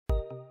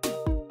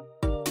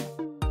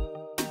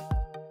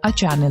Our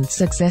channel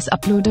Success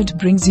Uploaded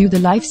brings you the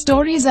life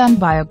stories and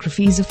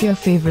biographies of your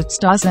favorite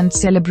stars and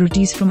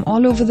celebrities from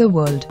all over the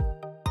world.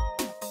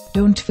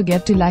 Don't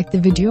forget to like the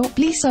video,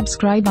 please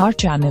subscribe our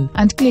channel,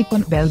 and click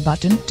on bell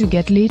button to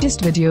get latest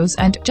videos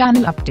and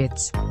channel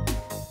updates.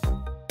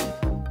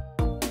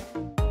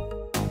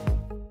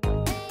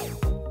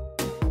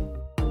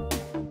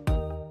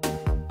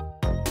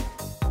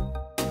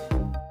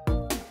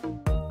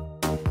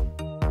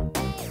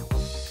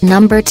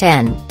 Number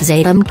 10,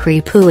 Zeta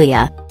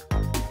Makrypoulia.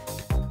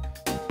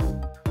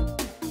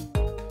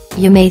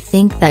 You may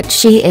think that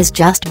she is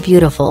just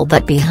beautiful,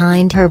 but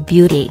behind her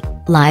beauty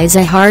lies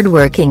a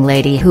hardworking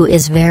lady who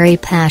is very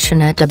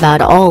passionate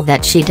about all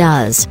that she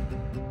does.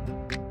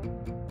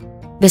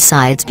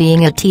 Besides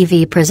being a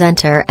TV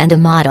presenter and a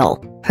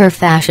model, her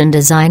fashion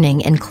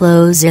designing in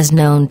clothes is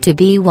known to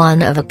be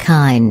one of a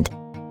kind.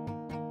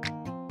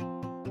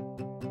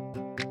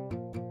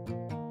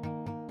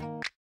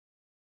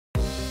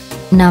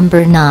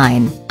 Number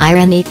 9,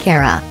 Irini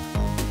Karra.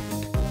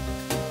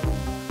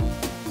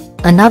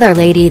 Another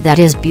lady that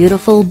is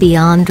beautiful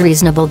beyond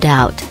reasonable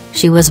doubt.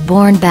 She was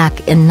born back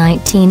in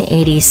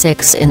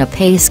 1986 in a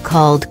place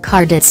called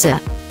Karditsa.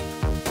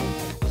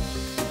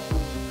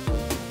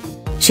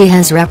 She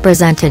has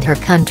represented her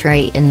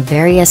country in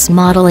various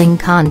modeling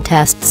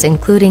contests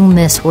including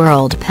Miss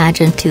World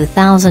Pageant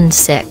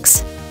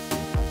 2006.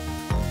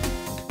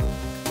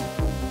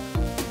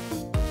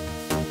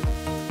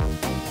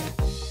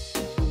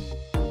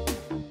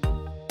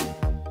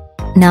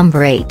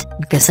 Number 8,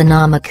 Doukissa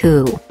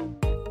Nomikou.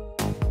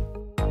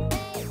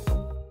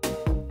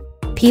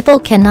 People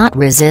cannot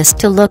resist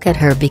to look at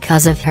her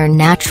because of her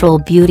natural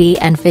beauty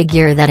and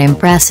figure that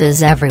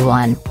impresses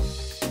everyone.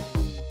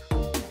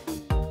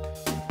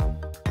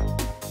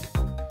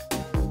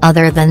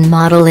 Other than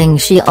modeling,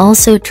 she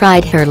also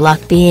tried her luck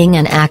being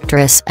an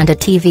actress and a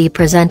TV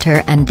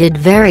presenter and did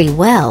very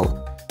well.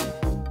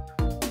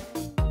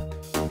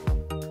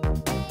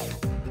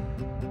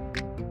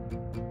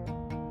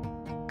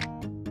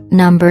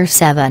 Number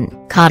 7,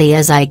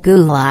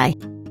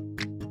 Karditsa.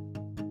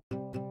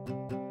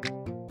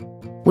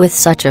 With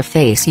such a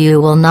face you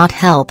will not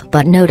help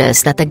but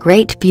notice that the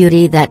great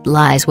beauty that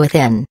lies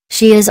within.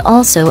 She is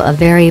also a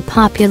very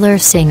popular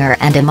singer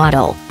and a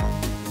model.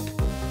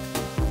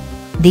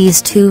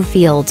 These two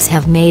fields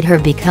have made her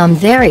become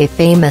very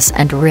famous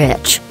and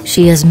rich.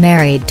 She is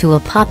married to a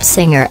pop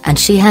singer and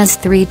she has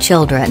 3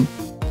 children.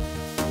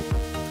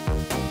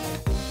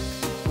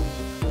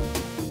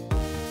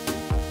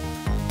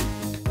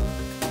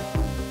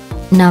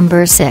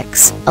 Number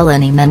 6,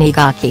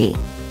 Irini.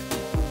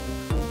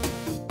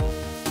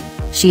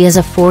 She is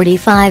a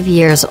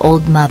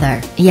 45-year-old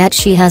mother, yet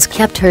she has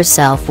kept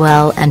herself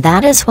well, and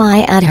that is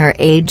why at her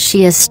age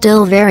she is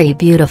still very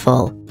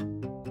beautiful.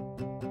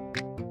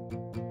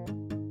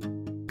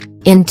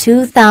 In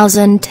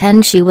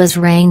 2010 she was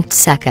ranked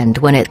second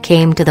when it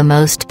came to the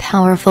most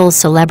powerful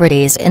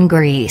celebrities in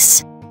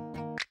Greece.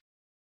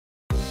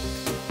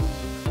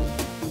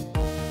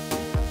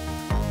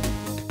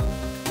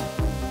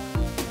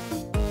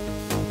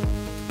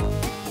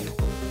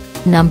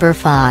 Number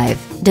 5,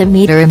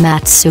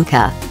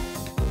 Makrypoulia.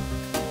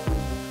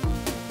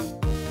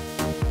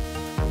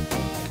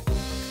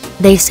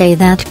 They say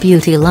that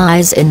beauty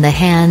lies in the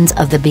hands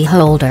of the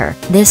beholder.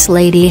 This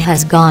lady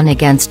has gone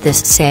against this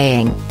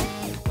saying.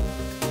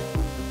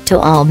 To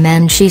all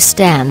men she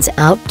stands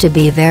out to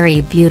be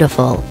very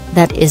beautiful.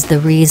 That is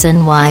the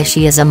reason why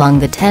she is among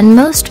the 10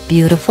 most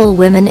beautiful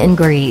women in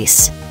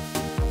Greece.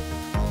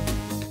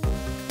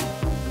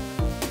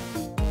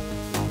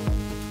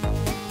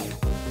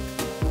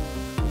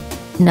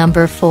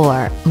 Number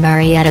 4,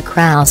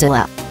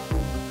 Makrypoulia.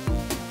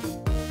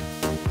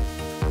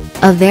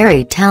 A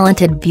very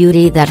talented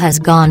beauty that has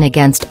gone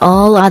against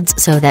all odds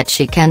so that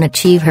she can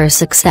achieve her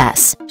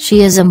success.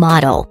 She is a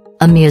model,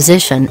 a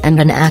musician and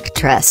an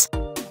actress.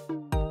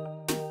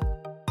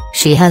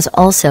 She has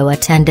also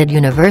attended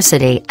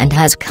university and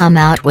has come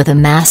out with a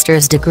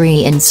master's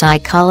degree in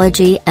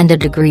psychology and a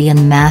degree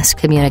in mass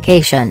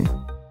communication.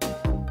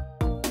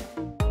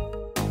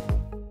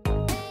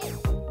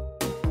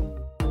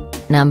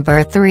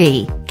 Number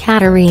 3,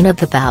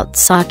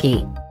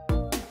 Karditsa.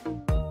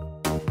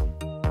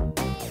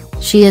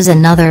 She is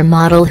another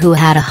model who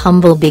had a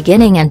humble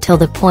beginning until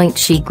the point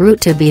she grew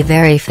to be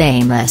very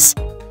famous.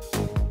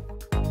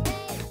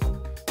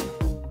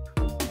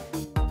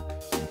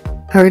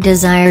 Her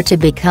desire to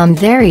become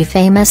very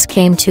famous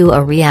came to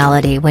a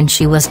reality when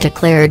she was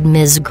declared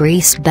Miss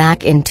Greece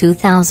back in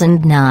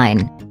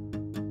 2009.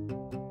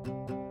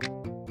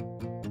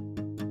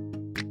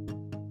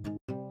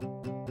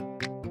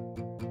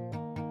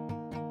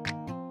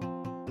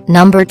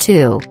 Number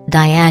 2,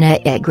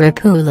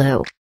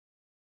 Makrypoulia.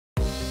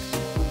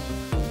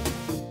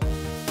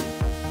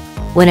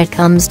 When it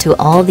comes to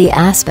all the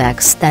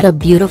aspects that a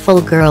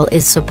beautiful girl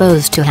is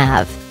supposed to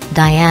have,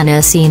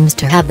 Diana seems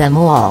to have them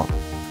all.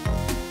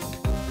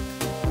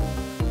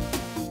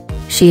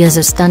 She is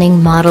a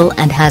stunning model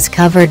and has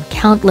covered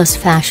countless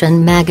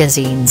fashion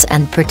magazines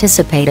and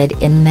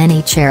participated in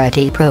many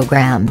charity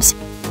programs.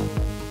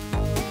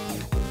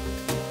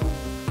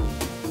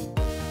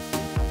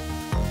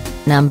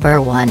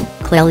 Number 1,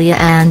 Clelia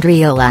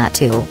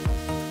Andriolatu.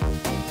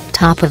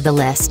 Top of the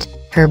list,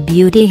 her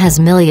beauty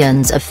has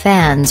millions of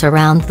fans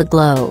around the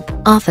globe,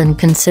 often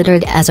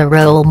considered as a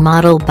role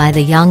model by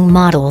the young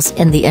models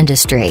in the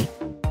industry.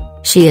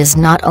 She is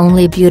not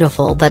only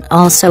beautiful but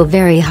also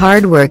very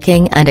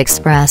hardworking and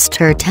expressed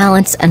her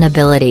talents and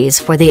abilities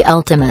for the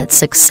ultimate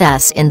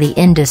success in the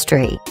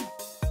industry.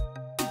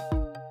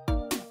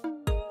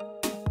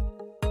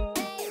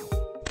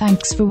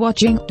 Thanks for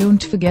watching.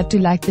 Don't forget to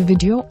like the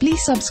video,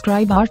 please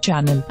subscribe our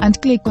channel and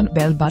click on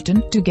bell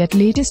button to get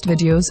latest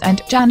videos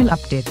and channel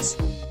updates.